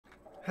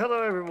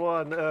Hello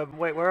everyone.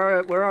 Wait,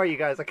 where are you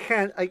guys? I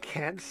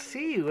can't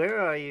see you. Where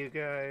are you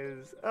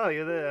guys? Oh,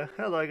 you're there.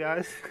 Hello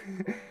guys.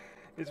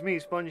 It's me,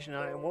 Sponge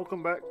Knight, and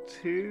welcome back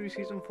to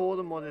season 4 of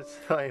the modded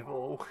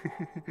survival.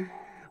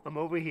 I'm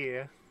over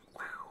here.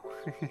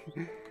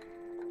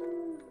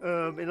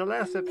 In the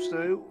last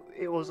episode,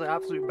 it was an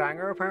absolute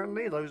banger.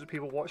 Apparently, loads of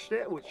people watched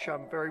it, which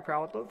I'm very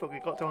proud of. But we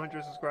got to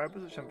 100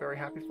 subscribers, which I'm very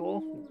happy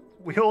for.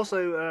 We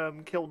also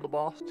killed the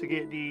boss to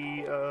get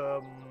the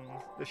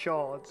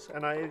shards,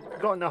 and I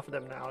got enough of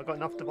them now. I got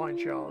enough divine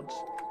shards,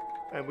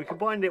 and we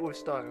combined it with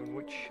stone,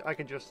 which I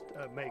can just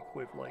make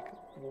with like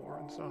water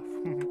and stuff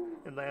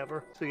and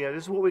lava. So yeah,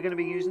 this is what we're going to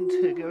be using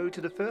to go to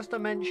the first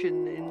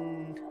dimension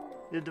in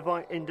the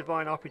divine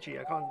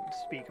RPG. I can't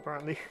speak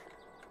apparently.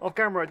 Off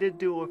camera, I did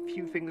do a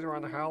few things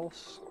around the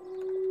house.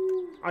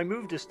 I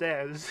moved the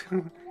stairs.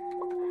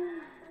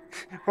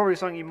 Probably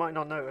something you might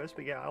not notice,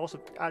 but yeah, I also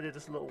added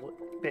this little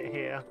bit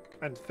here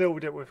and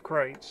filled it with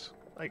crates.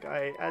 Like,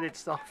 I added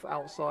stuff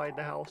outside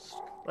the house.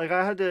 Like,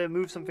 I had to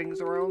move some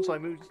things around, so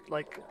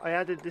I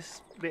added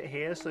this bit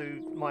here so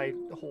my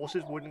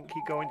horses wouldn't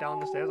keep going down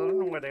the stairs. I don't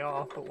know where they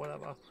are, but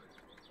whatever.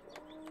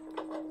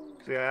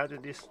 So yeah, I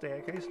added this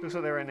staircase. Looks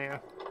like they're in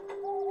here.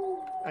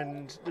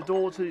 And the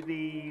door to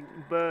the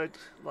bird,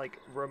 like,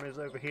 room is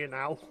over here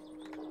now.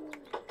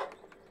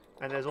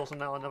 And there's also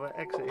now another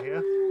exit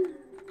here.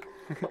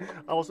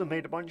 I also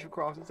made a bunch of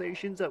crafting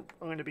stations that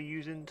I'm going to be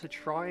using to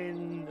try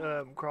and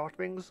craft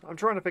things. I'm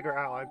trying to figure it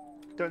out. I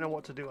don't know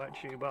what to do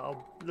actually, but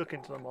I'll look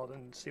into the mod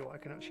and see what I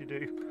can actually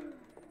do.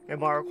 It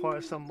might require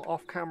some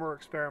off-camera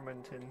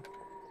experimenting.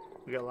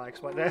 We got lag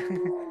spike there.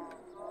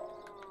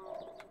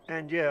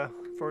 And yeah,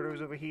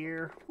 photos over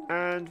here.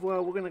 And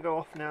well, we're going to go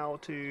off now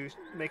to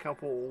make our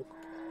portal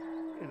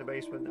in the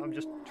basement. I'm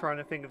just trying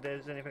to think if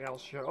there's anything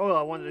else to show. Oh,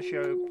 I wanted to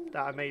show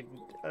that I made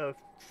a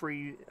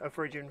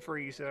fridge and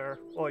freezer.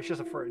 Oh, it's just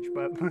a fridge,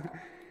 but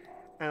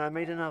and I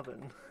made an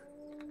oven.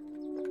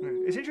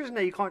 It's interesting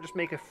that you can't just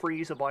make a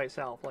freezer by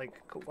itself. Like,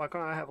 why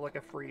can't I have like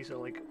a freezer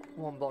like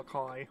 1 block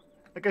high?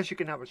 I guess you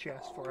can have a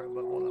chest for it,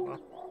 but whatever.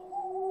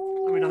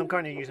 I mean, I'm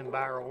kind of using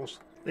barrels.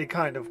 They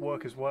kind of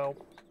work as well,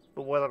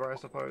 but whatever, I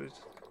suppose.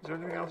 Is there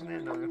anything else in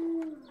it? No.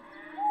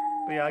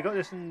 But yeah, I got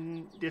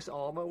this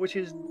armor, which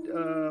is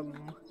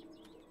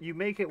you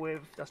make it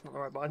with. That's not the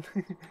right button.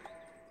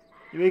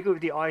 You make it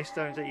with the ice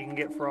stones that you can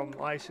get from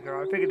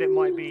Iceika. I figured it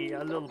might be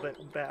a little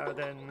bit better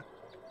than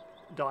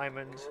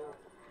diamonds.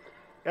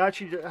 It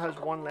actually has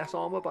 1 less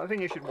armor, but I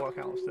think it should work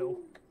out still.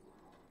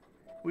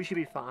 We should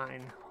be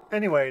fine.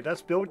 Anyway,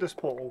 let's build this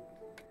portal.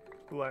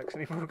 Ooh, I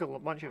actually broke a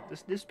bunch of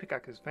this. This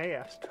pickaxe is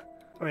fast.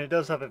 I mean, it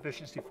does have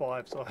efficiency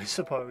 5, so I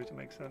suppose it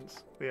makes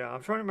sense. But yeah,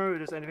 I'm trying to remember if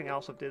there's anything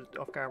else I did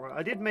off camera.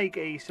 I did make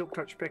a silk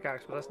touch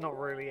pickaxe, but that's not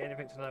really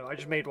anything to know. I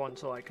just made one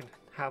so I can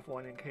have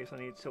one in case I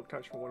need silk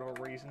touch for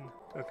whatever reason.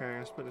 Okay,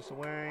 let's put this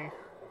away.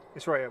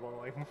 It's right here, by the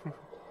way.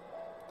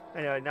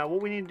 Anyway, now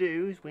what we need to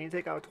do is we need to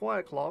take our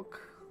twilight clock.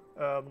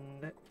 By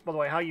the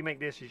way, how you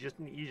make this is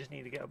you just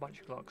need to get a bunch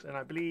of clocks, and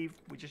I believe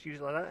we just use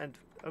it like that. And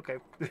okay,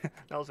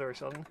 that was very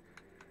sudden.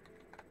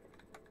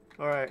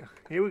 Alright,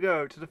 here we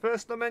go, to the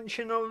first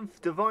dimension of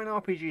Divine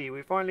RPG.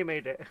 We finally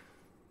made it.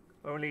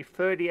 Only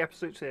 30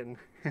 episodes in.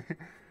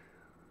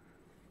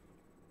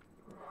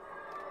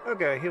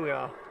 Okay, here we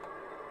are.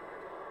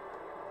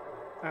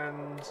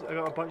 And I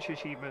got a bunch of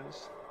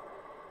achievements.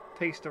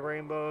 Taste the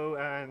rainbow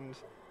and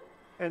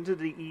enter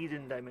the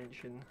Eden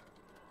dimension.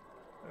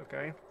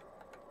 Okay.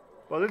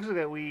 Well, it looks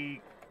like we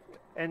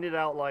ended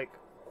out like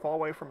far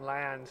away from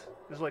land.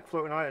 There's like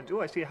floating islands. Oh,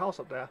 I see a house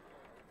up there.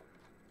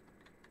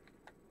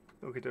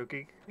 Okie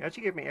dokie. It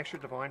actually gave me extra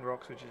divine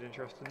rocks, which is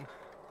interesting.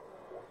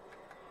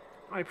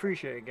 I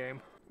appreciate it,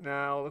 game.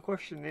 Now, the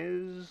question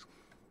is,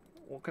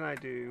 what can I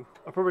do?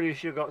 I probably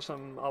should have got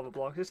some other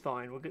blocks. It's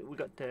fine. We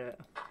got dirt.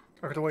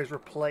 I could always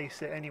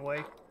replace it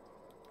anyway.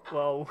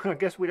 Well, I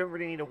guess we don't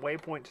really need a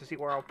waypoint to see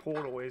where our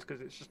portal is,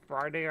 because it's just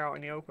right there out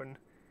in the open.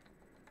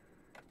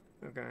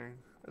 Okay.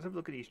 Let's have a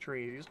look at these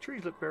trees. These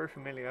trees look very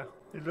familiar.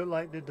 They look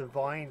like the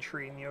divine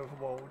tree in the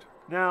overworld.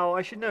 Now,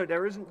 I should note,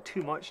 there isn't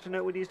too much to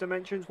note with these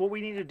dimensions. What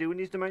we need to do in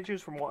these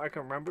dimensions, from what I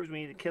can remember, is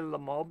we need to kill the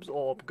mobs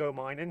or go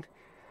mining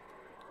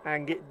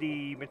and get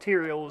the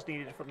materials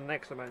needed for the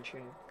next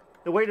dimension.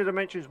 The way the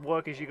dimensions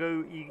work is you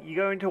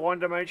go into one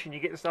dimension, you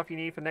get the stuff you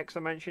need for the next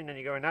dimension, and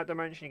you go in that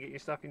dimension, you get your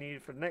stuff you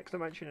need for the next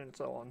dimension, and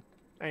so on.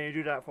 And you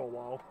do that for a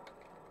while.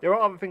 There are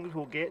other things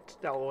we'll get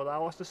that will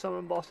allow us to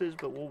summon bosses,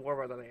 but we'll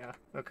worry about that later.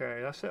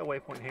 Okay, let's set a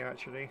waypoint here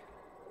actually.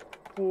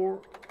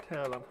 Portal.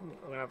 I'm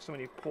gonna have so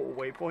many portal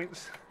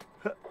waypoints.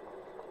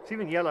 It's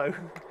even yellow.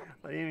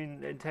 I didn't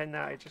even intend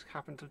that, it just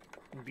happened to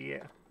be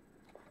it.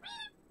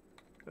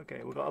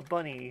 Okay, we've got a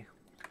bunny.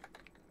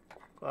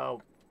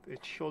 Well,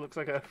 it sure looks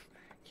like a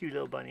cute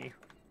little bunny.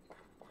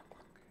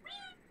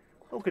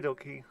 Okie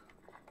dokie.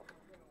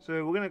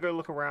 So we're gonna go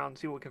look around,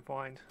 see what we can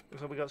find.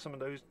 Looks like we got some of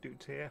those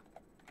dudes here.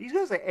 These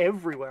guys are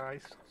everywhere, I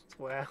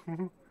swear.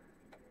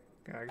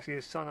 Okay, I can see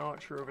a sun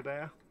archer over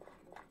there.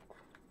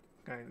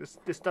 Okay,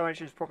 this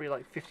dimension is probably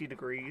like 50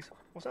 degrees.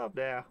 What's up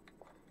there?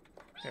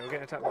 Okay, we're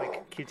getting attacked by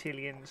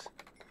cotillions.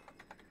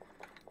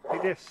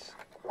 Take this.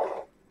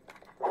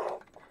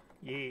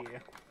 Yeah.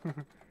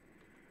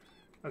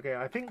 Okay,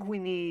 I think we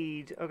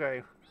need.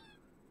 Okay.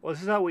 Well,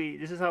 this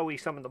is how we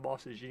summon the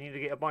bosses. You need to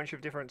get a bunch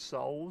of different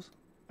souls.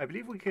 I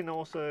believe we can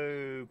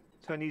also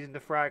turn these into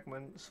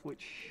fragments,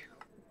 which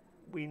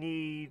we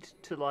need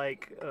to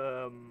like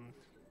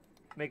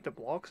make the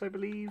blocks. I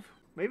believe.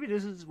 Maybe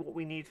this is what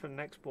we need for the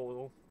next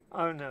portal.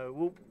 I don't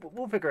know.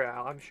 We'll figure it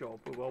out. I'm sure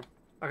we will.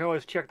 I can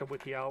always check the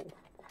wiki out.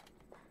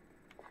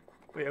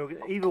 But yeah,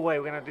 either way,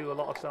 we're gonna do a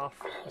lot of stuff.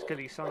 Let's kill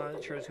these sun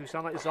archers who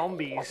sound like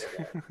zombies.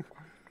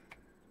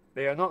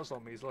 They are not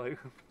zombies, though.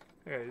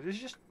 Okay, this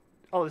is just.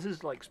 Oh, this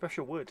is like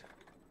special wood.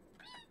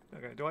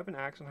 Okay, do I have an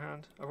axe on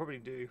hand? I probably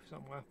do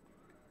somewhere.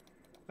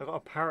 I got a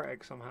parrot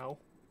egg somehow.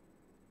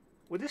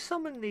 Would this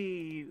summon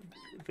the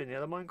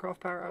vanilla Minecraft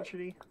parrot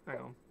actually? Hang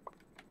on.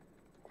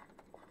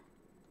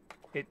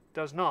 It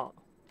does not.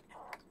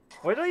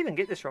 Where did I even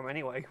get this from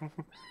anyway?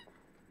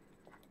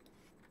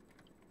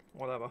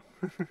 Whatever.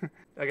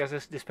 I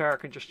guess this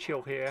parrot can just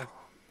chill here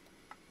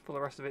for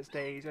the rest of its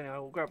days. Anyway,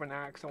 we'll grab an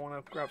axe. I want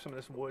to grab some of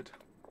this wood.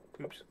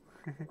 Oops.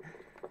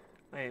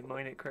 I didn't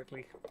mine it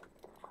correctly.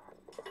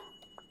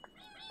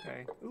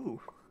 Okay. Ooh,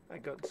 I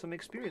got some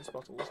experience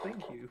bottles.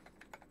 Thank you.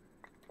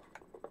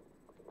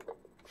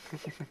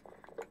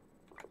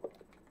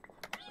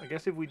 I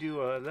guess if we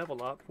do a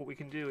level up, what we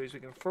can do is we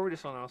can throw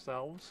this on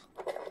ourselves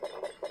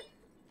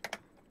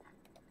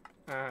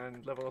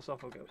and level us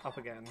up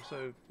again.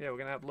 So yeah, we're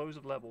gonna have loads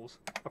of levels.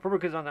 I probably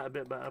could have done that a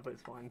bit better, but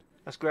it's fine.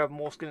 Let's grab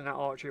more skill in that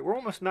archery. We're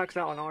almost maxed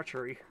out on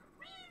archery.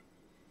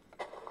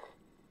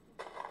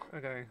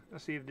 Okay,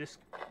 let's see if this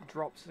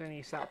drops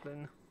any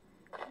sapling.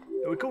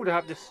 It would be cool to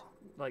have this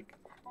like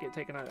get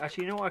taken out.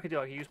 Actually, you know what I could do?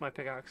 I could use my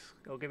pickaxe.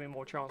 It'll give me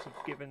more chance of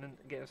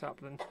getting a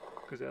sapling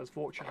because it has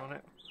fortune on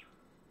it.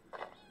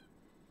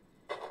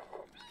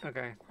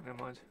 Okay,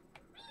 never mind.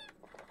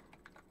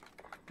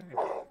 Okay.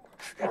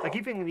 I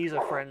keep thinking these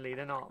are friendly,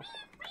 they're not.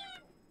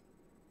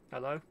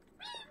 Hello?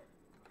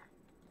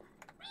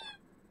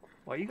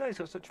 Why you guys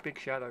got such big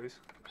shadows?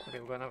 Okay,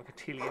 we've got another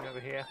cotillion over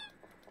here.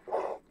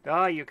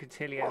 Ah, you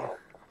cotillion.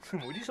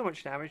 We do so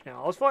much damage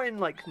now. I was fighting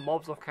like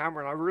mobs off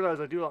camera and I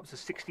realised I do up to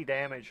 60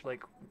 damage.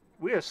 Like,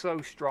 we are so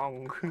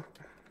strong.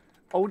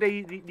 Oh,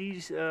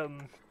 these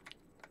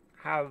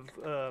have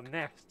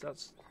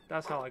nests.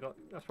 That's how I got.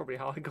 That's probably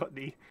how I got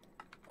the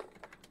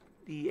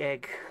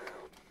egg.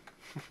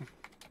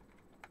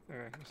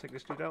 Okay, let's take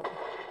this dude out.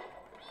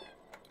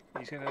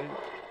 He's gonna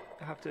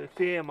have to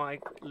fear my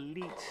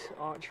elite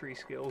archery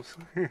skills.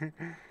 Okay,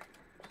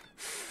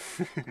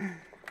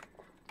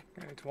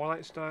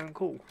 Twilight Stone,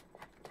 cool.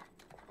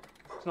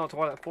 It's not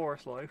Twilight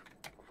Forest though.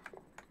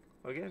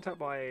 We're getting attacked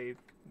by a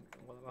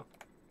whatever.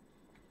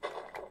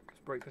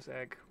 Let's break this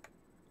egg.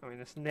 I mean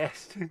this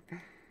nest.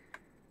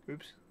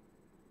 Oops.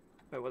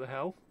 Wait, what the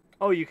hell?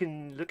 Oh, you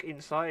can look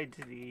inside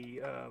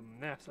the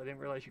nest. I didn't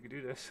realize you could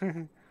do this.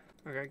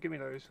 Okay, give me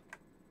those.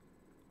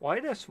 Why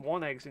are there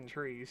swan eggs in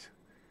trees?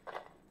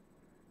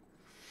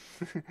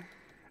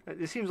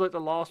 It seems like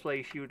the last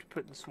place you would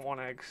put the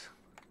swan eggs.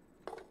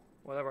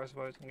 Whatever, I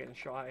suppose. I'm getting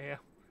shot at here.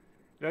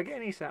 Did I get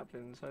any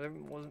saplings? I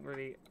wasn't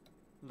really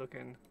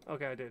looking.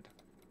 Okay, I did.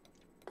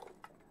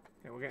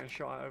 Okay, we're getting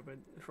shot over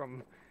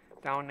from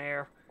down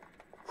there.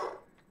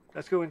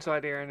 Let's go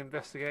inside here and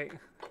investigate.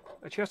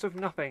 A chest of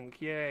nothing.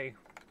 Yay.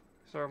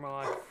 Story of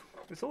my life.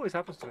 This always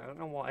happens to me. I don't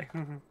know why.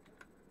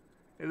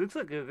 It looks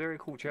like a very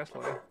cool chest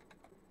though.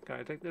 Can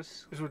I take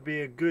this? This would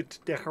be a good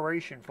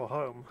decoration for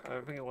home. I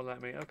don't think it will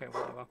let me. Okay,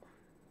 whatever.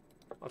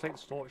 I'll take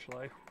the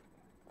torchlight.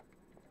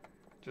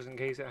 Just in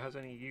case it has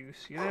any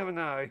use. You never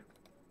know.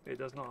 It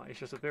does not. It's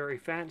just a very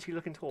fancy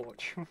looking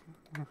torch.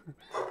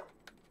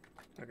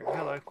 Okay,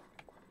 hello.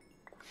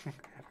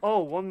 Oh,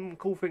 one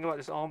cool thing about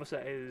this armor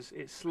set is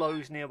it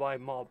slows nearby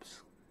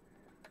mobs.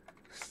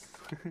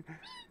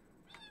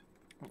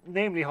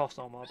 Namely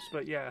hostile mobs,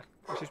 but yeah,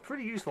 which is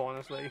pretty useful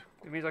honestly.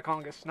 It means I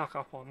can't get snuck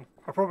up on.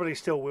 I probably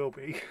still will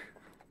be.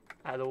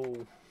 At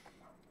all.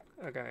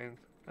 Okay,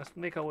 let's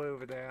make our way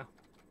over there.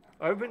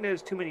 I don't think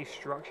there's too many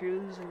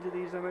structures into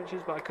these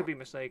dimensions, but I could be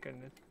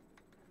mistaken.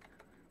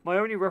 My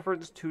only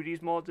reference to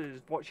these mods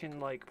is watching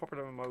like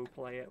Popular MMO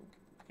play it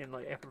in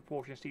like Epic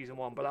Proportion Season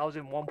 1, but I was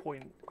in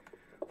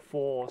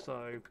 1.4,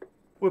 so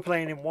we're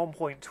playing in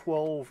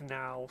 1.12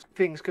 now.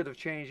 Things could have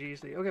changed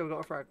easily. Okay, we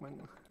got a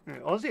fragment. Yeah,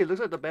 honestly, it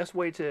looks like the best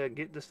way to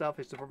get the stuff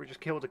is to probably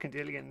just kill the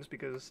cotillions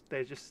because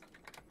they're just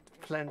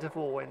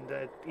plentiful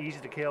and easy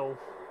to kill.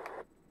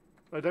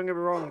 But don't get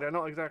me wrong, they're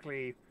not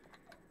exactly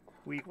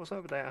weak. What's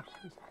over there?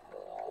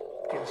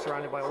 Getting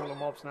surrounded by all the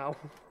mobs now.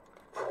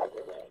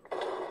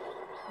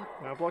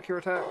 Now block your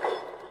attack.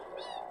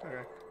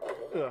 Okay.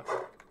 Ugh.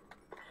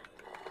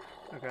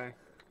 Okay.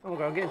 Oh my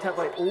god, I'm getting attacked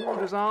by all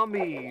the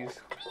zombies.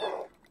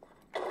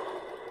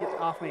 Get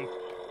off me.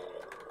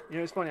 You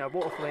know, it's funny, I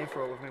bought a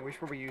flamethrower with me, we should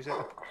probably use it.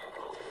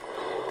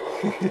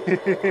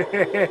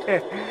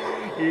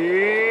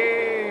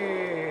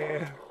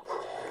 Yeah!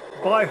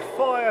 By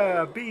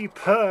fire, be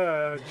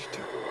purged!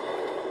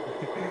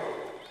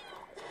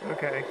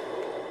 Okay.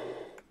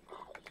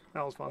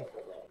 That was fun.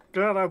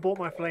 Glad I bought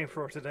my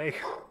flamethrower today.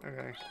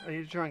 Okay, I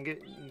need to try and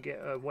get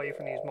away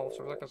from these mobs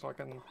for a second so I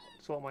can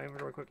sort my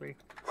inventory quickly.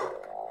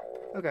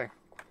 Okay.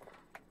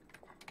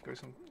 Do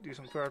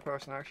some third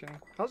person action.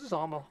 How's this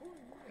armor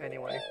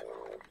anyway?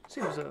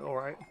 Seems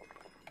alright.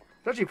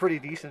 It's actually pretty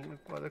decent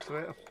by the looks of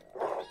it.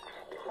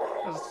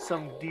 Has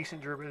some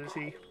decent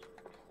durability.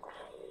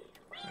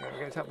 Okay, I'm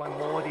getting attacked by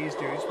more of these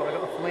dudes, but I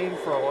got a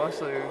flamethrower,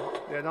 so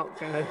they're not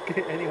gonna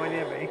get anywhere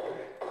near me.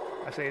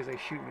 I say as they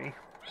shoot me.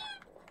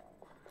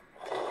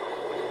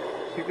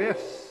 Shoot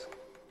this!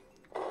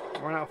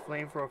 Run out of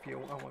flamethrower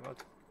fuel. Oh my god.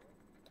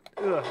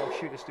 Ugh, I'll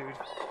shoot this dude.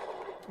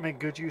 Make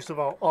good use of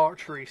our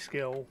archery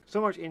skill.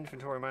 So much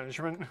inventory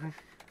management.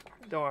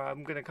 Don't worry,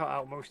 I'm gonna cut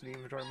out most of the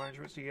inventory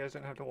management so you guys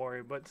don't have to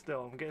worry, but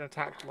still, I'm getting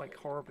attacked like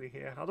horribly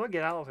here. How do I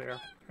get out of here?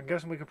 I'm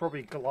guessing we could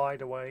probably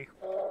glide away.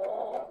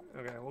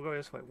 Okay, we'll go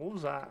this way. What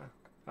was that?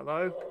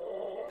 Hello?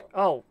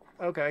 Oh,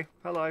 okay.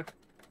 Hello.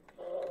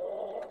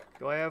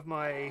 Do I have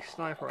my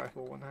sniper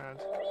rifle in hand?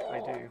 I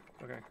do.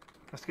 Okay.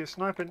 Let's get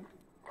sniping.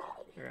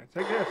 Okay,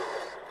 take this.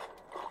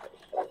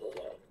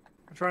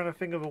 I'm trying to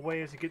think of a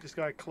way to get this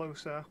guy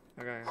closer.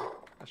 Okay,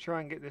 let's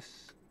try and get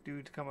this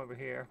dude to come over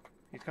here.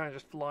 He's kind of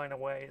just flying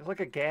away. It's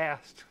like a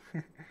ghast.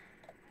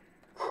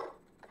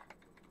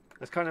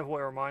 That's kind of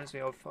what it reminds me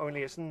of,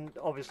 only it's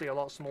obviously a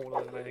lot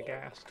smaller than a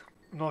ghast.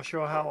 I'm not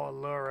sure how I'll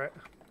lure it.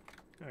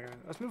 Okay,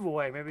 let's move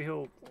away. Maybe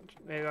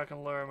I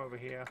can lure him over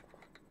here.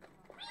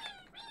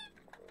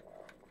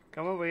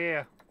 Come over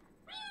here.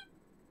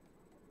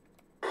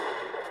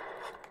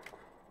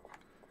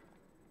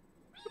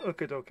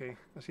 Okie dokie.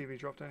 Let's see if he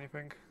dropped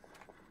anything.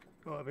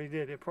 Oh, if he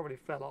did, it probably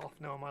fell off.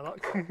 No, my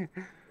luck.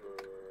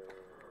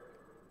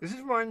 This is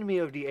reminding me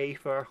of the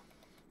Aether,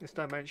 this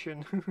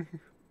dimension.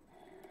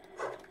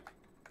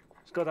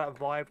 It's got that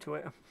vibe to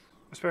it.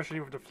 Especially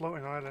with the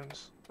floating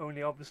islands.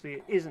 Only obviously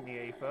it isn't the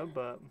Aether,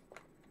 but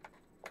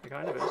it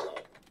kind of is.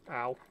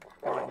 Ow.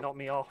 It might knock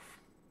me off.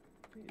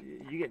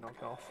 You get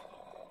knocked off.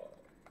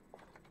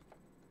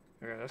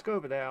 Okay, let's go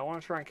over there. I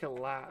want to try and kill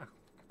that.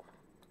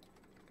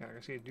 Okay, I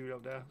can see a dude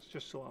up there. Let's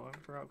just sort my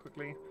inventory out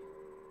quickly.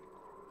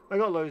 I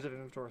got loads of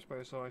inventory, I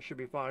suppose, so I should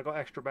be fine. I got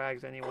extra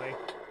bags anyway.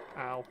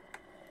 Ow.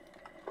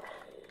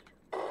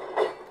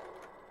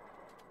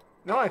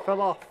 No, I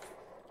fell off.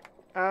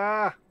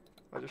 Ah!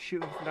 I was just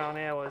shooting from down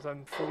here as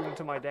I'm falling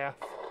to my death.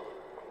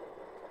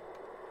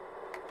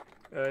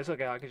 It's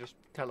okay, I can just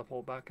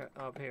teleport back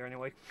up here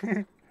anyway.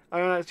 I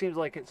don't know, it seems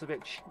like it's a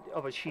bit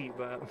of a cheat,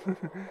 but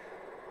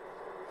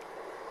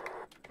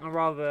I'd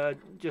rather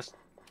just...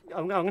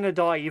 I'm going to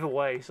die either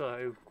way,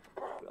 so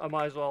I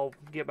might as well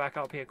get back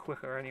up here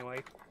quicker anyway.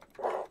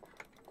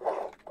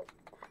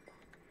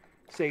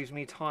 Saves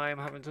me time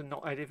having to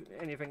not edit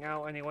anything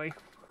out anyway.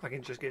 I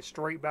can just get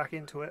straight back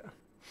into it.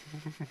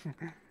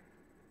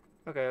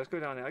 Okay, let's go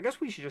down there. I guess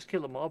we should just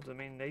kill the mobs. I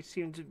mean, they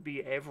seem to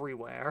be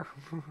everywhere.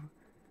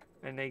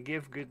 And they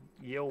give good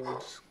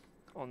yields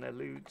on their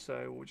loot,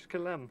 so we'll just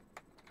kill them.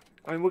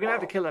 I mean, we're going to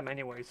have to kill them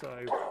anyway, so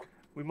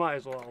we might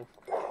as well.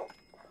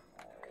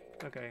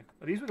 Okay,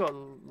 at least we got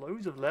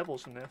loads of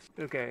levels from this.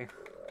 Okay,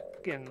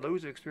 again,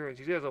 loads of experience.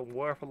 These guys are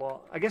worth a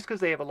lot. I guess because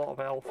they have a lot of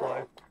health,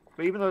 though.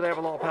 But even though they have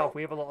a lot of health,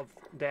 we have a lot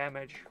of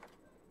damage.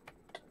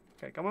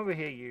 Okay, come over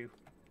here, you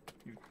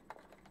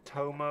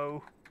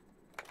Tomo.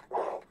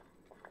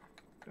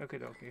 Okie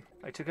dokie.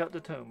 I took out the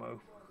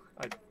Tomo.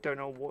 I don't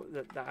know what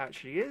that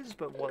actually is,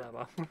 but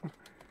whatever.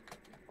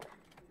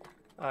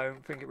 I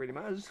don't think it really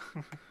matters.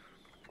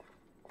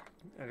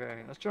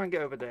 Okay, let's try and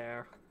get over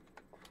there.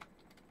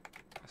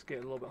 Let's get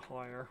a little bit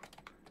higher.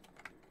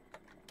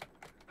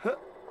 Huh.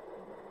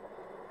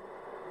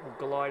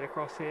 We'll glide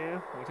across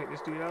here. We'll take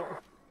this dude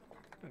out.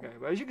 Okay,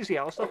 but as you can see,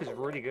 our stuff is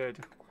really good.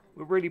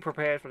 We're really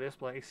prepared for this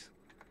place.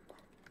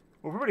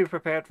 We're pretty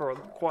prepared for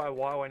quite a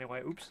while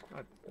anyway. Oops,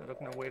 I look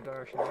in a weird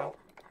direction now.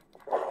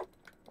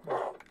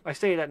 I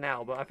say that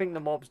now, but I think the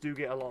mobs do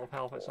get a lot of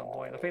health at some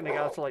point. I think they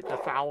get up to like the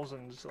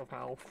thousands of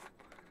health.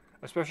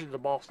 Especially the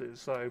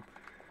bosses, so...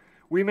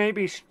 We may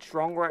be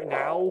strong right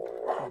now,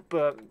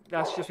 but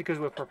that's just because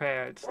we're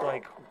prepared.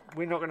 Like,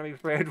 we're not going to be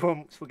prepared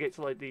once we get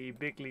to like the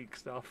big league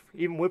stuff.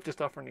 Even with the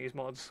stuff from these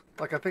mods.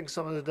 Like, I think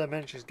some of the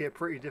dimensions get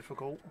pretty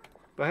difficult.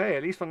 But hey,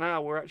 at least for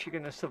now, we're actually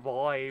going to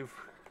survive.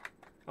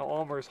 Our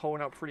armor is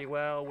holding up pretty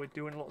well. We're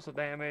doing lots of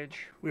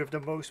damage. We have the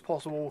most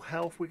possible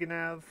health we can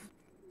have.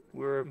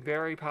 We're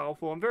very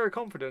powerful. I'm very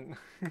confident.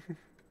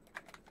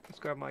 Let's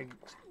grab my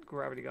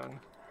gravity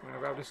gun. I'm going to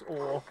grab this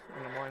ore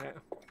and mine it.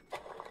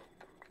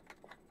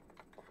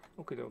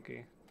 Okie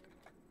dokie.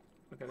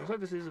 Okay, looks like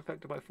this is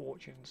affected by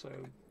fortune, so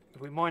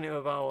if we mine it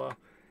with our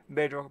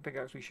bedrock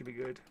pickaxe, we should be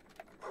good.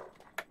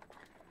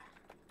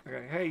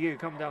 Okay, hey you,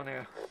 come down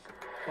here.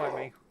 Fight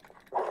me.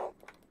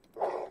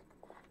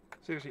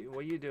 Seriously, what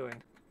are you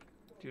doing?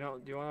 Do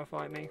you want to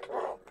fight me?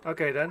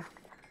 Okay then.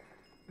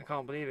 I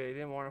can't believe it, he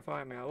didn't want to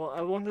fight me.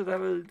 I wanted to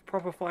have a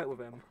proper fight with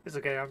him. It's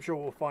okay, I'm sure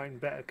we'll find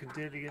better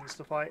conditions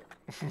to fight.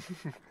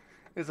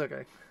 It's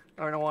okay.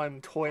 I don't know why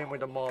I'm toying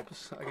with the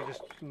mobs. I can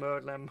just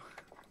murder them.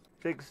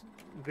 Takes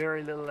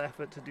very little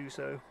effort to do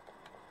so.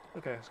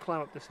 Okay, let's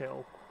climb up this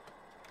hill.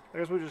 I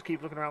guess we'll just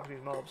keep looking around for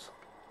these mobs.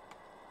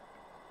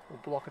 We'll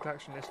block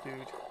attacks from this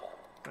dude.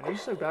 And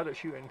he's so bad at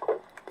shooting.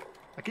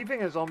 I keep thinking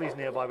there's zombies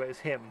nearby, but it's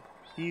him.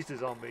 He's the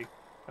zombie.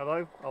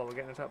 Hello? Oh, we're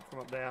getting attacked from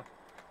up there.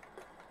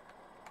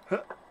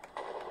 Huh.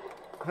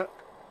 Huh.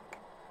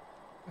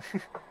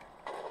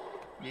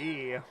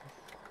 Yeah.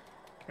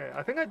 Okay,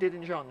 I think I did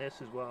enchant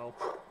this as well.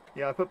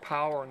 Yeah, I put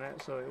power on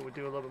it so it would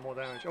do a little bit more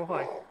damage. Oh,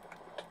 hi.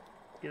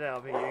 Get out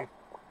of here, you.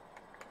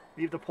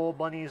 Leave the poor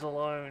bunnies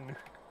alone.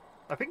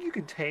 I think you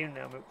can tame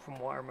them from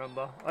what I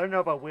remember. I don't know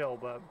if I will,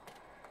 but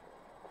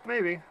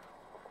maybe.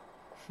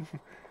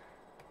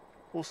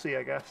 We'll see,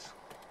 I guess.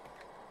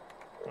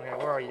 Okay,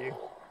 where are you?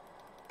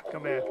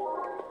 Come here.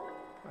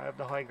 I have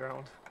the high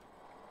ground.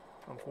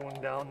 I'm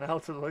falling down now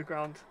to the low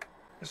ground.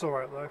 It's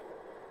alright though.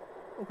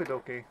 Okie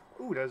dokie.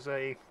 Ooh, there's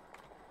a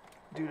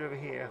dude over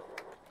here.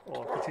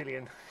 Or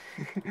cotillion.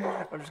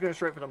 I'm just going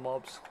straight for the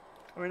mobs.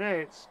 I mean,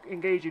 hey, it's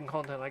engaging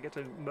content. I get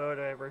to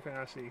murder everything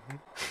I see.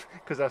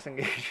 Because that's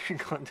engaging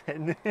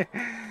content.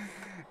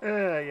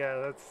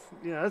 Yeah,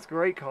 that's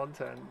great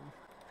content.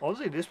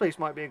 Honestly, this place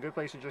might be a good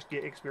place to just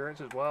get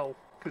experience as well.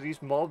 Because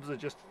these mobs are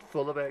just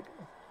full of it.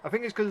 I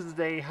think it's because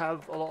they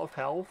have a lot of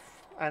health.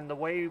 And the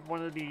way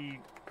one of the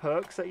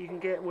perks that you can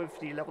get with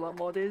the level up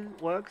mod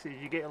works is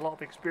you get a lot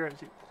of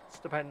experience. It's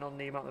depending on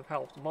the amount of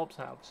health the mobs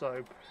have.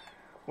 So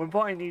when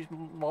fighting these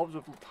mobs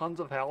with tons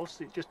of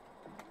health,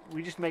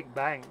 we just make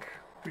bank.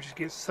 We just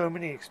get so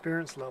many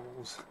experience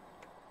levels.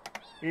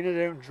 Even if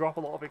they don't drop a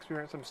lot of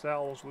experience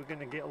themselves, we're going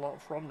to get a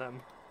lot from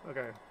them.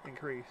 Okay,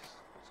 increase.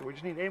 So we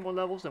just need 8 more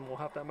levels and we'll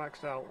have that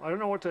maxed out. I don't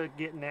know what to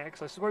get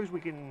next. I suppose I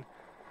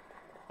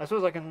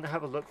can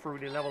have a look through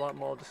the level up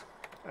mods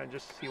and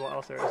just see what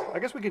else there is. I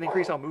guess we can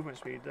increase our movement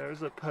speed. There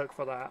is a perk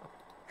for that.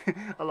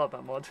 I love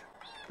that mod.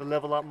 The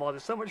level up mod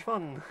is so much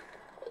fun.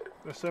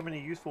 There's so many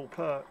useful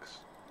perks.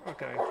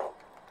 Okay.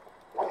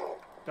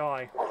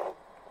 Die.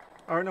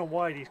 I don't know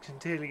why these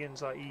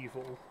cotillions are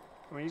evil.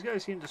 I mean, these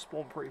guys seem to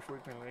spawn pretty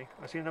frequently.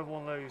 I see another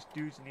one of those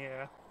dudes in the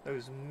air.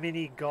 Those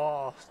mini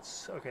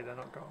ghasts. Okay, they're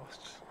not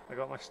ghasts. I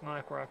got my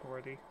sniper up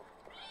already.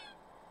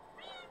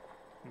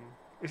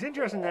 It's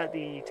interesting that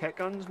the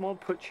techguns mod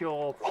puts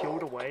your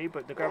shield away,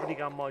 but the gravity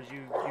gun mod,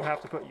 you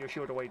have to put your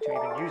shield away to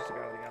even use the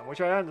gravity gun,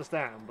 which I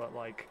understand, but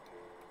like,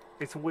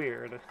 it's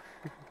weird.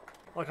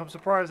 Like, I'm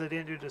surprised they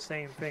didn't do the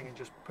same thing and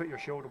just put your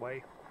shield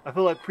away. I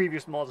feel like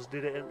previous mods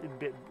did it a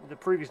bit, the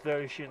previous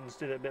versions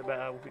did it a bit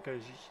better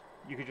because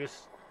you could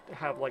just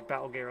have like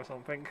battle gear or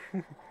something.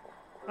 I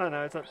don't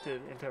know, it's up to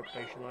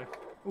interpretation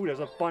though. Ooh,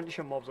 there's a bunch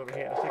of mobs over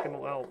here. Let's take them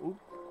all out. Ooh,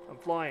 I'm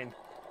flying.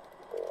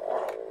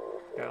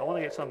 Yeah, I want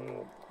to get some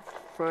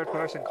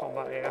third-person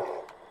combat here.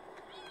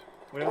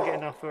 We don't get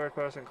enough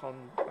third-person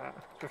combat,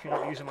 especially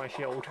not using my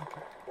shield.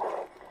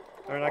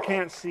 I mean, I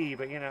can't see,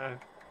 but you know,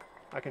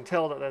 I can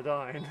tell that they're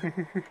dying.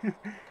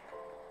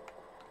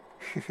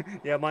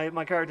 Yeah,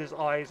 my character's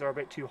eyes are a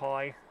bit too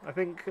high. I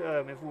think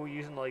if we were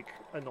using like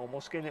a normal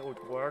skin it would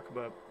work,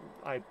 but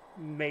I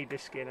made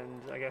this skin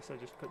and I guess I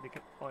just put the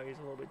eyes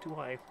a little bit too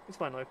high. It's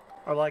fine though.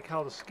 I like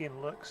how the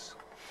skin looks.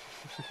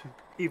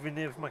 Even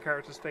if my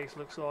character's face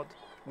looks odd.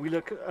 We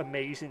look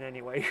amazing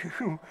anyway.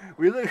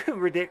 We look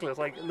ridiculous.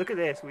 Like, look at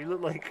this. We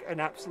look like an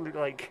absolute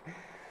like.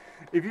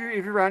 If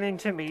you ran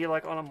into me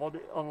like on a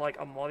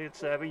modded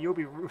server, you'll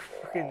be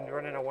fucking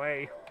running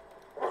away.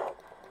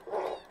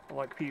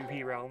 Like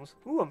PvP realms.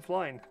 Ooh, I'm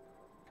flying.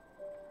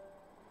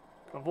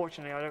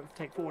 Unfortunately, I don't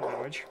take fall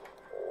damage.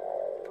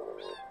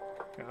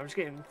 Okay, I'm just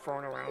getting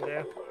thrown around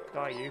here.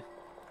 Die, you.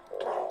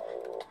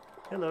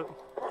 Hello.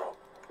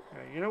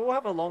 Okay, you know, we'll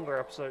have a longer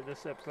episode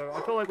this episode.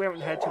 I feel like we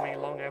haven't had too many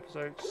long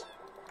episodes.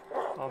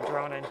 Oh, I'm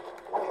drowning.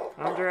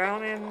 I'm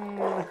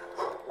drowning!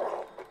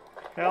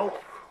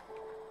 Help!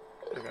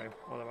 Okay,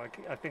 whatever.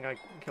 I think I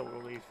killed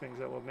all these things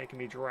that were making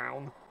me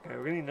drown. Okay,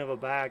 we're gonna need another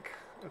bag.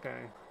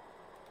 Okay.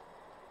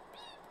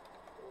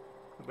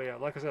 But yeah,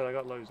 like I said, I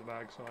got loads of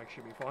bags, so I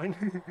should be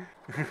fine.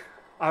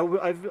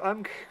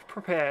 I'm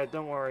prepared,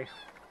 don't worry.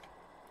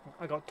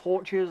 I got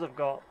torches, I've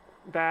got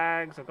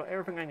bags, I've got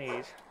everything I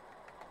need.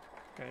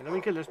 Okay, let me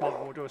kill this mob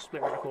and we'll do a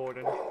split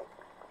recording.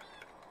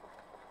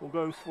 We'll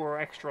go for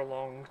extra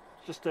long,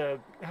 just to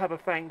have a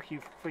thank you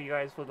for you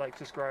guys for like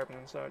subscribing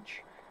and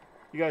such.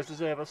 You guys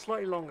deserve a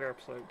slightly longer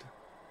episode.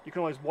 You can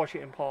always watch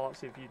it in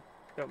parts if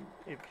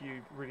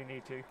you really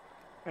need to.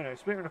 Anyway,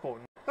 split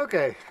recording.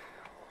 Okay.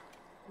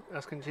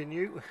 Let's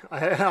continue. I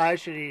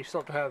actually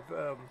stopped to have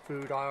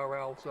food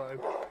IRL, so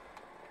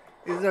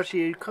it's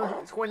actually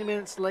 20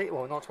 minutes late.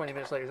 Well, not 20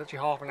 minutes late. It's actually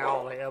half an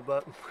hour later,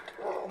 but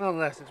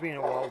nonetheless, it's been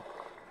a while.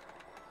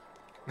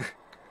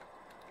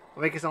 I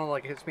make it sound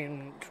like it's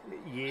been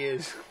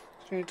years.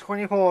 It's been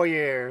 24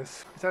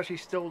 years. It's actually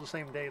still the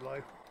same day,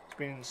 though. It's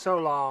been so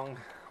long.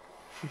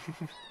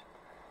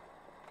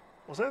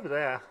 What's over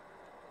there?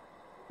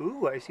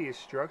 Ooh, I see a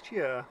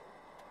structure.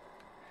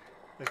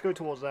 Let's go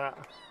towards that.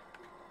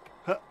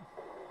 Huh.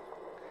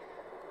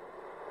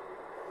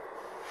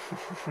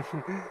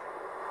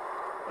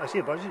 I see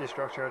a bunch of this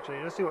structure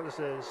actually. Let's see what this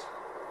is.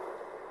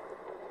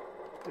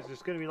 Is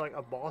this going to be like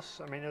a boss?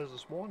 I mean, there's a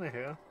spawner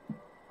here.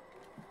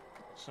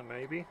 So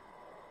maybe.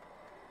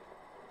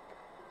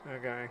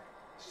 Okay.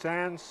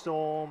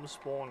 Sandstorm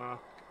spawner.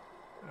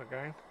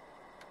 Okay.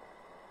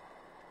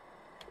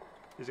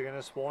 Is it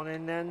gonna spawn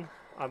in then?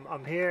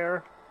 I'm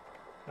here.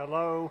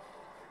 Hello.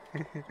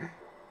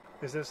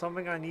 Is there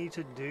something I need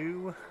to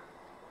do?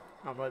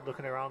 I'm like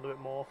looking around a bit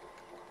more.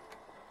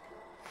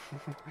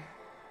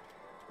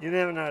 You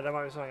never know, there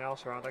might be something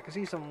else around. I can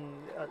see some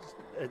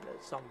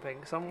something.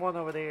 Someone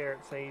over there.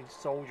 It's a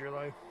soldier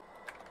though.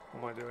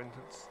 What am I doing?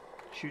 Let's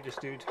shoot this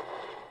dude.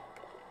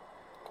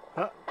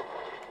 Huh.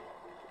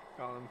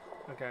 Got him.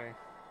 Okay.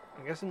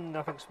 I'm guessing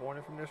nothing's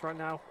spawning from this right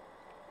now.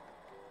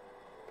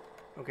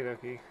 Okie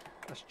dokie.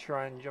 Let's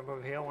try and jump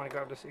over here. I want to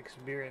grab this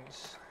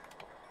experience.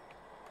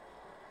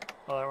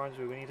 Oh, that reminds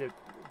me, we need to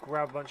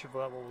grab a bunch of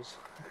levels.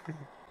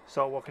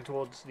 Start walking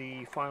towards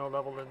the final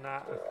level in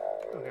that.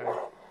 Okay.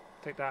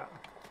 Take that.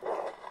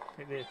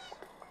 Take this.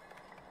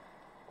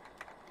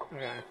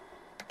 Okay.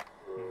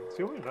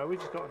 See what we know? We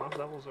just got enough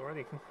levels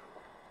already.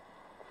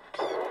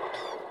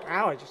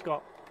 Ow, I just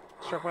got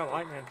struck by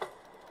lightning.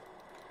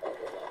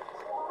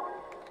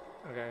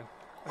 Okay.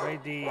 I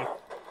made the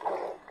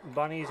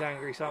bunnies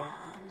angry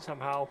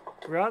somehow.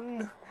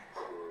 Run!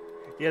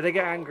 Yeah, they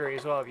get angry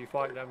as well if you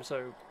fight them,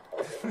 so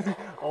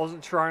I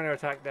wasn't trying to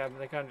attack them,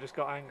 they kind of just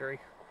got angry.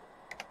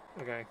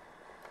 Okay.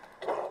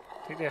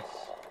 Take this.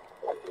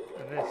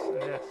 And this,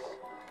 and this.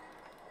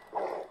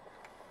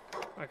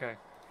 Okay.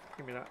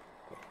 Give me that.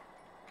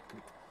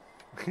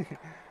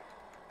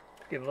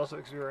 Getting lots of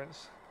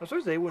experience. I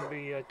suppose they wouldn't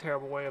be a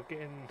terrible way of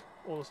getting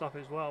all the stuff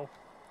as well.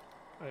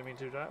 I didn't mean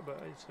to do that,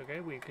 but it's okay.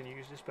 We can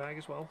use this bag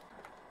as well.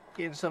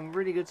 Getting some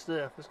really good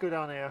stuff. Let's go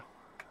down there.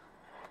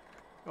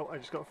 Oh, I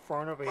just got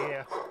thrown over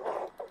here.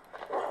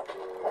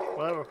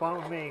 Whatever, fine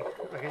with me.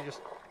 I can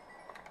just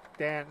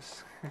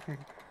dance.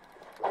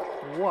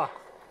 Wah!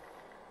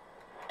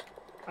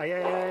 Ah,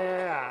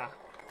 yeah.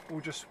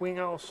 We'll just swing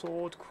our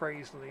sword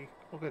crazily.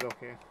 Look at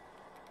here.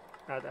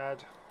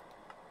 Add.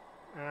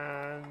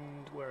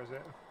 And where is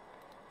it?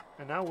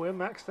 And now we're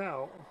maxed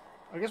out.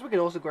 I guess we could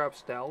also grab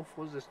stealth.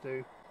 What does this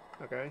do?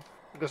 Okay.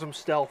 We've got some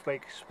stealth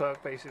based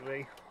perk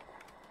basically.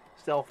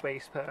 Stealth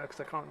based perks.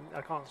 I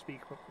can't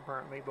speak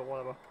apparently, but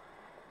whatever.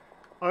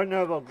 I don't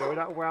know if I'll go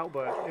that route,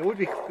 but it would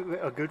be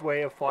a good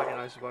way of fighting,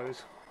 I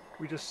suppose.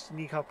 We just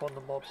sneak up on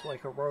the mobs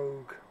like a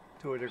rogue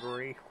to a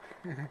degree.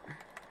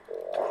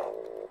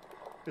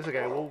 It's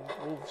okay, we'll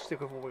stick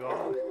with what we got.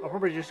 I'll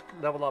probably just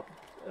level up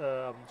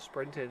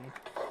sprinting.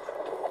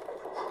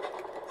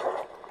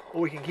 Or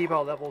we can keep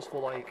our levels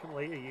for like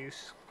later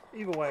use.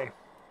 Either way.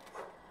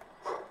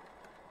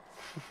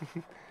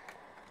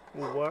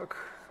 Will work.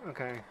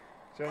 Okay.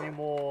 Is there any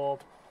more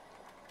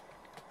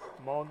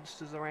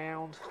monsters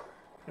around?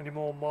 Any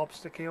more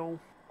mobs to kill?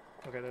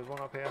 Okay, there's one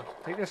up here.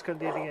 Take this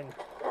Canadian.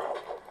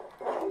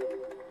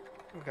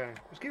 Okay,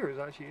 this gear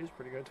actually is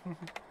pretty good.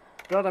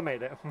 Glad I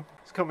made it.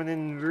 It's coming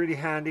in really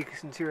handy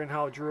considering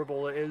how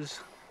durable it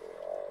is.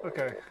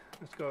 Okay,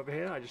 let's go over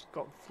here. I just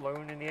got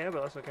flown in the air,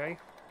 but that's okay.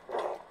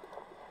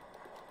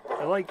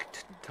 I like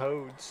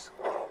toads.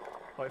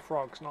 Like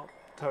frogs, not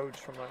toads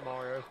from like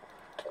Mario.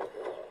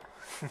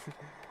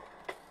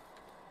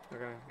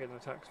 Okay, I'm getting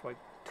attacked by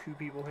 2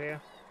 people here.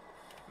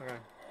 Okay.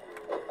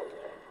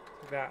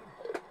 That.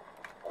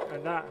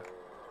 And that.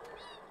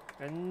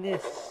 And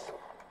this.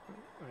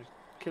 I'm just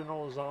killing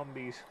all the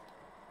zombies.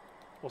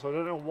 Also, I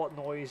don't know what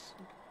noise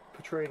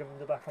portrayed them in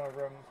the back of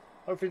my room.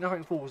 Hopefully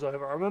nothing falls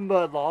over. I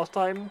remember last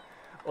time,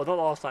 or not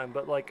last time,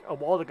 but like a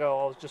while ago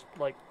I was just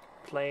like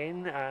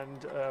playing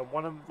and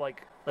one of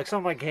like some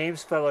of my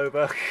games fell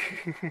over.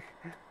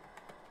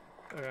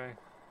 Okay.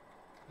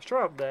 Let's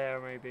try up there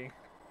maybe.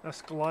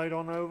 Let's glide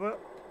on over.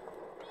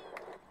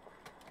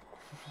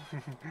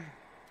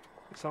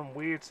 Some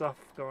weird stuff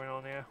going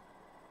on here.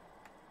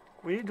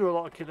 We need to do a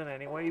lot of killing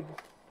anyway,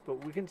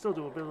 but we can still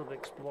do a bit of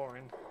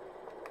exploring.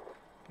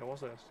 Yeah,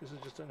 what's this? This is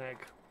just an egg.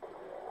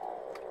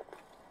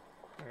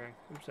 Okay,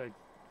 oops, I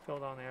fell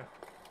down there.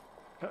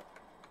 Huh.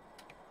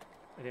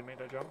 I didn't make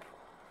that jump.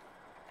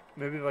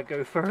 Maybe if I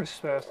go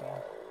first person.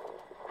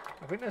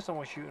 I think there's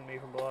someone shooting me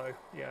from below.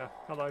 Yeah,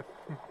 hello.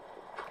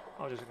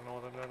 I'll just ignore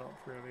them, they're not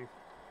really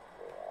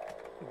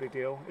a big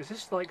deal. Is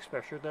this like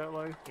special dirt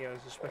though? Yeah,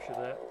 this is special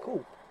dirt.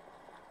 Cool.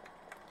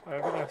 I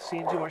don't think I've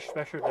seen too much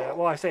special dirt.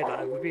 Well, I say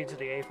that, we've been to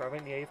the Aether. I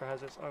think the Aether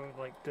has its own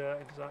like dirt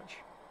and such.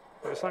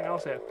 But there's something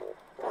else here.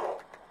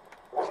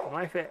 Let's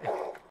knife it.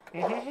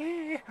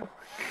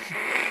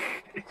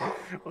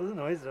 What was the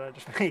noise did I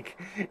just make?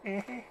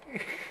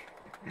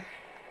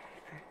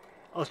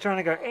 I was trying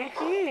to go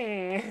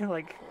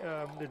like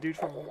the dude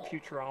from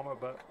Futurama,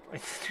 but I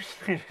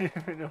just made a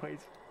different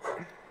noise.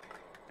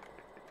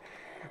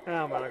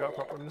 Oh man, I got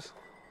problems.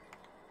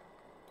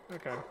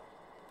 Okay.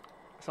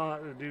 I sound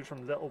like the dude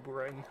from Little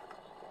Britain.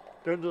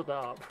 Don't look that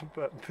up,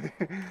 but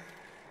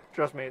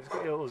trust me,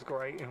 it was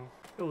great.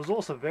 It was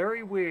also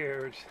very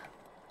weird.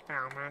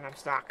 Oh man, I'm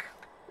stuck.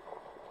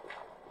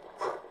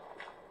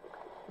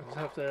 We just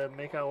have to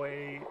make our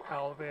way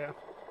out of here.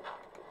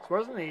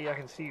 Surprisingly, I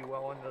can see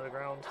well under the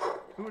ground.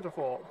 Who would have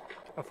thought?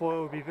 I thought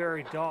it would be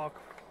very dark,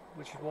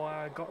 which is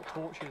why I got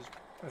torches.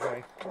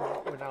 Okay,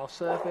 we're now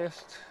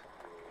surfaced.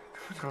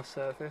 on our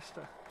surface.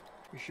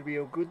 We should be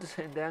all good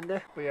sitting down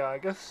there. But yeah, I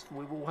guess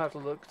we will have to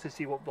look to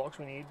see what blocks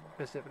we need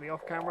specifically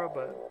off camera,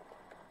 but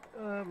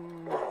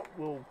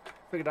we'll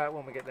figure it out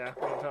when we get there.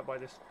 We'll get trapped by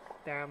this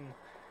damn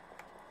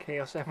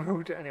Chaos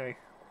Emerald. Anyway.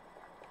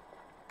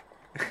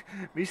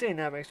 Me saying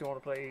that makes me want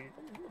to play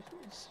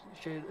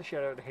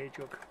Shadow the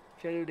Hedgehog.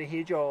 Shadow the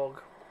Hedgehog.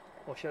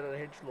 Or Shadow the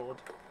Hedgelord.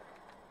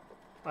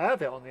 I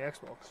have it on the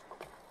Xbox.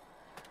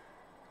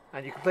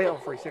 And you can play it on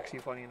 360,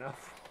 funny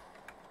enough.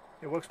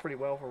 It works pretty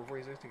well for a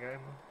 360 game.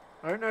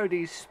 I don't know if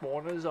these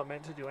spawners are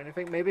meant to do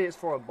anything. Maybe it's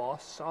for a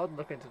boss. I'll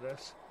look into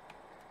this.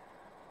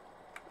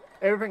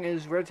 Everything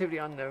is relatively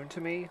unknown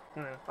to me.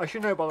 I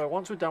should know, by the way,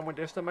 once we're done with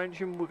this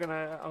dimension, I'm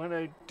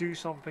gonna do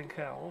something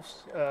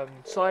else.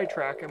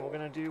 Sidetrack, and we're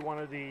gonna do one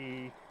of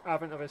the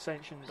Advent of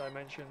Ascension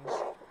dimensions.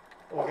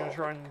 We're gonna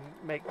try and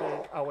make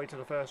our way to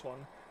the first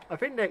one. I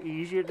think they're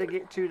easier to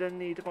get to than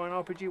the Divine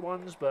RPG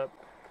ones, but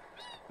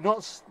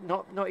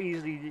not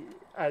easily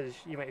as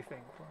you may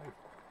think. Right?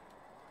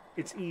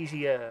 It's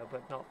easier,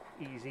 but not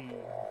easy.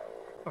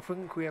 I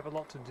think we have a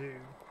lot to do.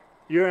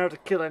 You don't have to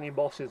kill any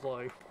bosses,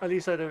 like. At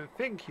least I don't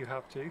think you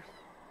have to.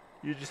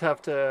 You just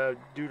have to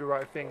do the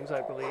right things,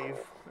 I believe,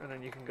 and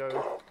then you can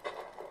go.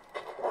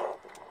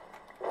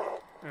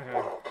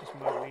 Okay, just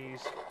move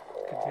these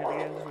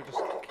cotillions. We're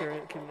just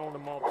killing all the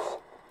mobs.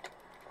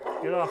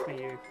 Get off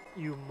me,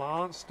 you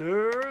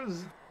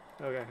monsters!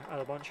 Okay, add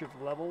a bunch of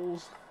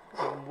levels.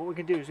 And what we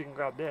can do is we can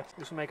grab this.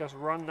 This will make us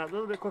run that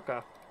little bit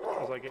quicker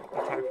as I get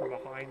attacked from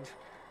behind.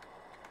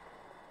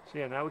 So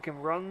yeah, now we can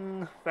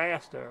run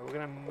faster. We're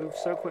going to move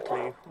so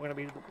quickly. We're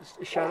going to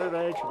be Shadow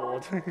the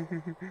Edgelord.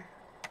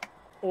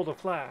 Or the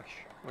Flash.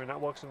 I mean, that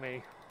works for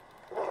me.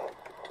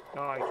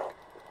 Die.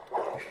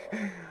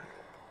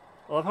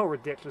 I love how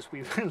ridiculous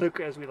we look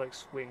as we like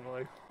swing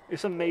like.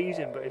 It's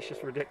amazing, but it's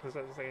just ridiculous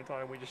at the same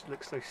time. We just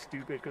look so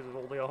stupid because of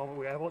all the armor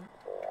we have on.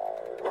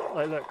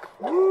 Like, look.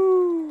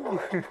 Woo!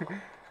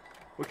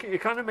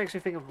 It kind of makes me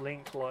think of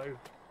Link, like.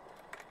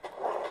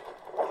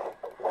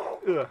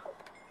 Ugh.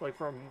 Like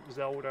from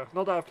Zelda.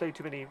 Not that I've played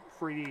too many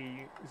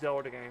 3D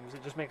Zelda games,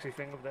 it just makes me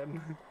think of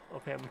them.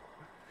 Of him.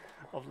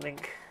 Of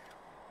Link.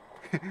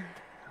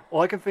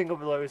 All I can think of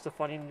though is the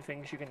funny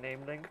things you can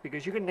name Link,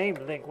 because you can name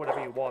Link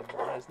whatever you want.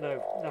 There's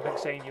nothing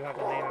saying you have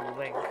to name him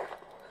Link.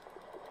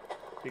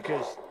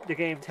 Because the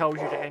game tells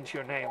you to enter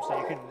your name, so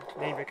you can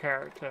name your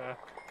character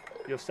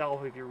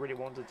yourself if you really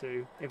wanted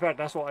to. In fact,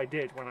 that's what I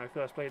did when I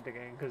first played the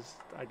game, because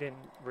I didn't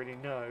really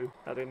know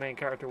that the main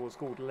character was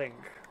called Link.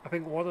 I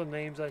think one of the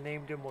names I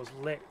named him was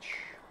Lich.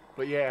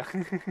 But yeah,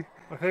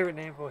 my favourite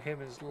name for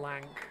him is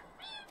Lank.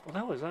 What the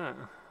hell is that?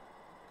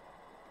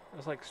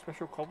 That's like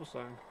special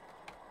cobblestone.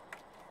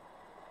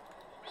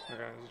 Okay,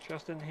 there's a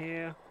chest in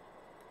here.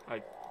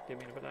 I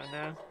didn't mean to put that in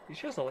there. These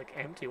chests are like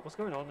empty. What's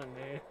going on in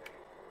there?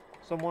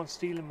 Someone's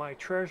stealing my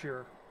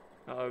treasure.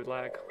 Uh-oh,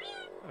 lag.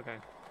 Okay.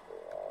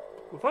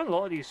 We find a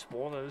lot of these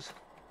spawners.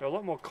 They're a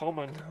lot more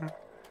common.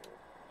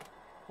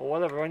 Or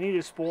whatever, I need a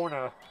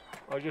spawner.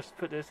 I'll just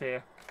put this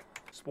here.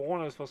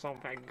 Spawners for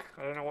something.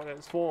 I don't know what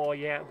it's for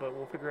yet, but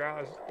we'll figure it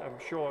out. I'm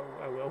sure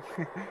I will.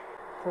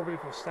 Probably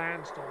for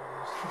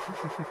sandstorms.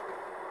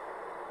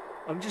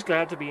 I'm just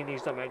glad to be in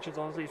these dimensions,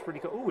 honestly. It's pretty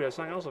cool. Oh, there's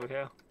something else over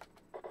here.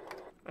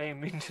 I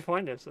didn't mean to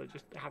find this. I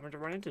just happened to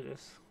run into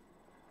this.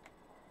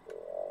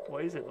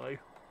 What is it, though?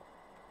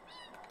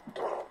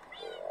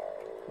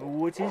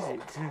 What is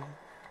it?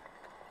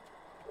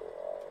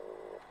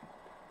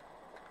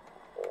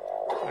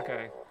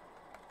 Okay.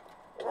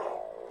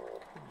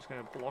 I'm just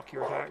gonna block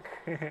your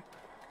attack.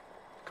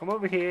 Come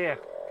over here.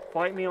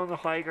 Fight me on the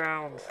high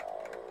ground.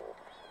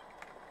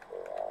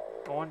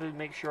 I wanted to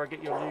make sure I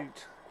get your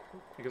loot.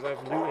 Because I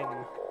have loot in.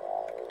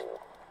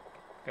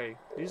 Okay.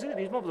 These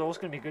mobs are also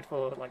gonna be good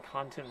for like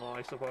hunting,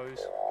 I suppose.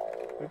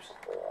 Oops.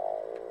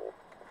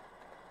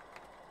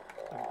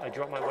 I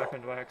dropped my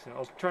weapon by accident. I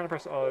was trying to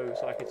press O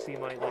so I could see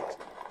my like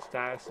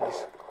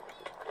statuses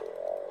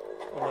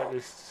on like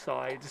the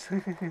sides.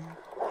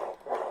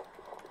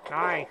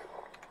 Die!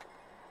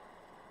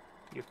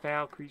 You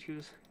foul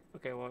creatures.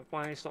 Okay, well it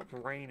finally stopped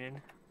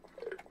raining.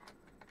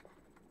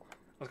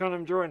 I was kind of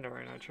enjoying the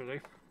rain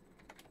actually.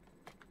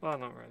 Well,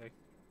 not really.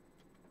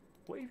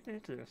 What even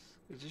is this?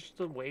 Is this just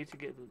a way to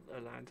get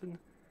a lantern?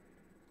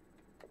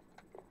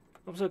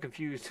 I'm so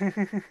confused.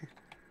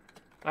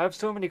 I have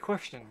so many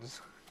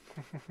questions.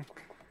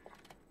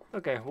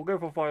 Okay, we'll go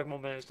for 5 more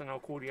minutes then I'll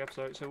call the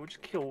episode, so we'll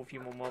just kill a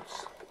few more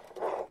mobs.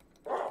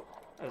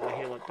 As I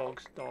hear like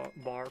dogs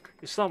bark.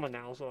 It's summer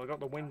now, so I got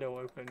the window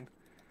open.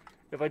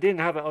 If I didn't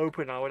have it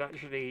open, I would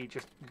actually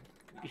just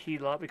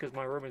heal up because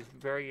my room is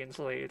very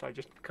insulated. I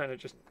just kind of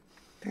just...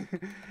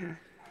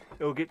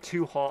 It'll get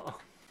too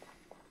hot.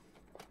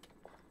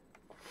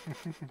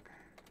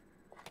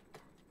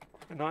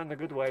 And not in a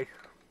good way.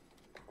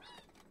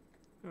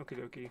 Okie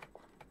dokie.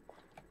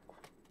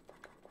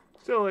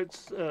 So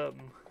it's,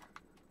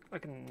 I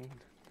can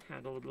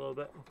handle it a little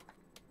bit.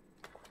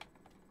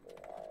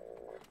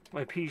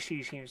 My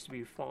PC seems to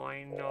be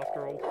fine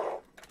after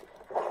all.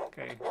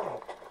 Okay,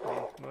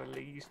 more of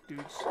these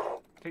dudes.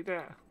 Take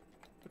that.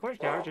 Look how much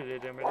damage I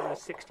did. I mean, it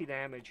was 60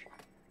 damage.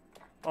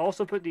 I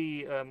also put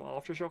the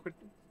aftershock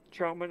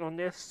enchantment on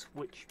this,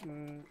 which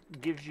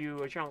gives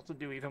you a chance to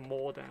do even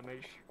more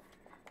damage.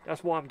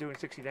 That's why I'm doing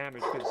 60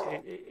 damage, because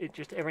it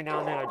just, every now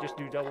and then I just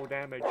do double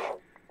damage.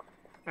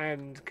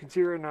 And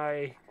considering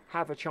I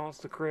have a chance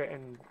to crit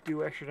and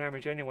do extra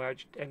damage anyway, I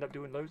just end up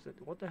doing loads of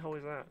it. What the hell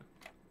is that?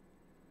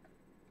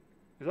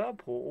 Is that a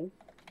portal?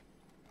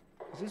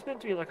 Is this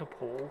meant to be like a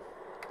portal?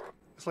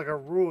 It's like a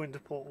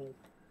ruined portal.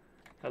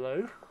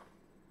 Hello?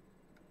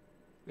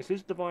 This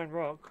is Divine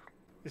Rock.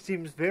 It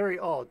seems very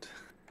odd.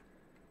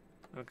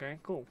 Okay,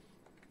 cool.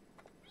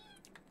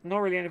 Not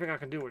really anything I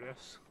can do with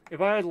this. If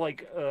I had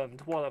like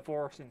Twilight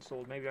Forest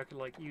installed, maybe I could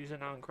like use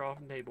an iron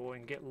crafting table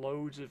and get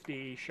loads of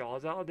the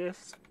shards out of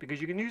this, because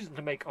you can use it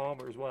to make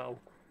armor as well.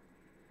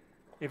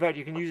 In fact,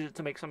 you can use it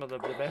to make some of the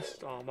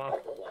best armor,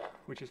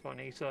 which is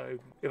funny. So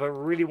if I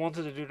really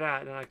wanted to do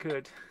that, then I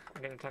could.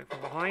 I'm getting attacked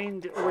from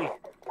behind. Oi!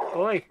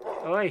 Oi!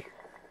 Oi!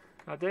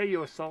 How dare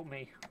you assault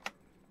me?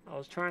 I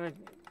was trying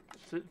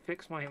to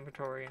fix my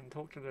inventory and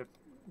talk to the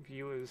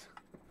viewers.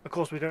 Of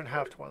course, we don't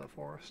have Twilight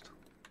Forest.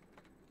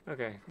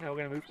 Okay, now we're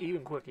going to move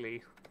even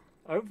quickly.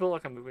 I don't feel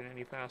like I'm moving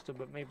any faster,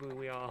 but maybe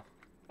we are.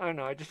 I don't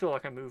know, I just feel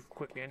like I move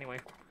quickly anyway.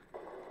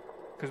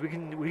 Because we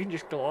can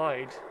just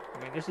glide.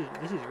 I mean, this is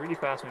really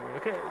fast moving.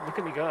 Look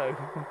at me go.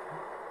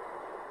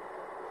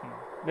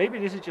 Maybe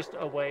this is just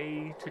a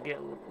way to get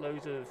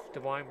loads of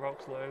divine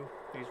rocks though.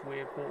 These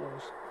weird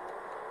portals.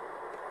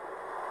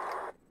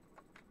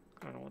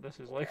 I don't know what this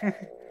is like.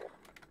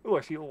 Oh,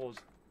 I see ores.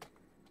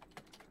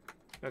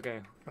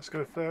 Okay, let's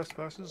go first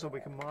person so we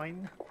can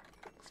mine.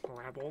 Let's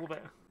grab all of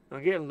it.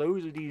 I'm getting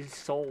loads of these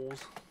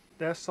souls.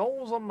 Their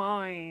souls are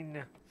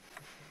mine.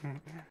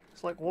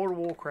 It's like World of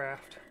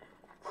Warcraft.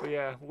 But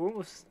yeah, we're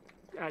almost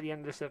at the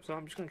end of this episode.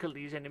 I'm just going to kill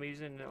these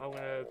enemies and I'm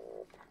going to,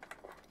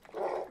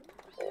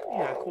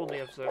 call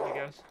the episode, I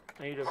guess.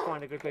 I need to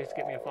find a good place to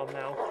get me a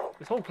thumbnail.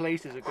 This whole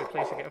place is a good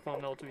place to get a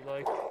thumbnail to be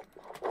like.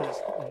 Because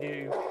it's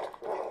new.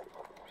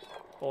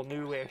 Or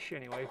newish,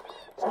 anyway.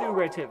 It's new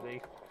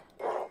relatively.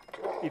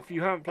 If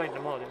you haven't played the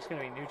mod, it's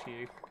going to be new to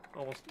you.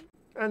 Almost.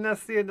 And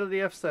that's the end of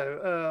the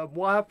episode.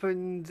 What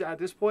happened at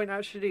this point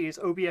actually is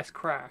OBS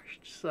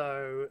crashed.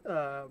 So,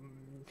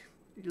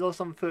 you lost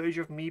some footage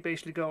of me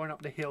basically going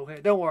up the hill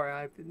here. Don't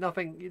worry,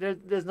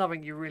 there's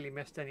nothing you really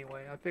missed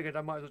anyway. I figured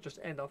I might as well just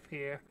end off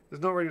here.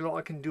 There's not really a lot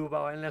I can do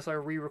about it unless I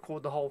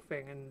re-record the whole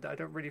thing, and I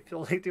don't really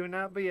feel like doing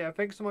that. But yeah,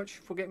 thanks so much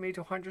for getting me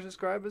to 100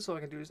 subscribers so I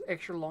can do this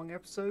extra long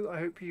episode. I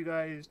hope you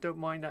guys don't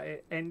mind that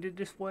it ended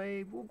this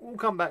way. We'll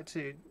come back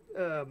to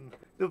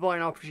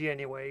Divine RPG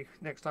anyway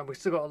next time. We've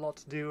still got a lot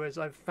to do, as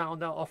I've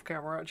found out off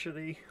camera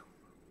actually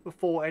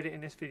before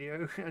editing this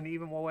video, and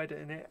even while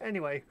editing it.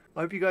 Anyway,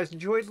 I hope you guys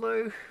enjoyed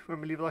though.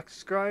 Remember, leave a like and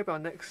subscribe. Our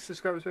next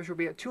subscriber special will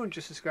be at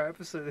 200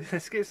 subscribers, so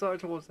let's get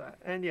started towards that.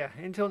 And yeah,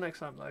 until next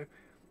time though,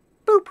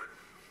 boop!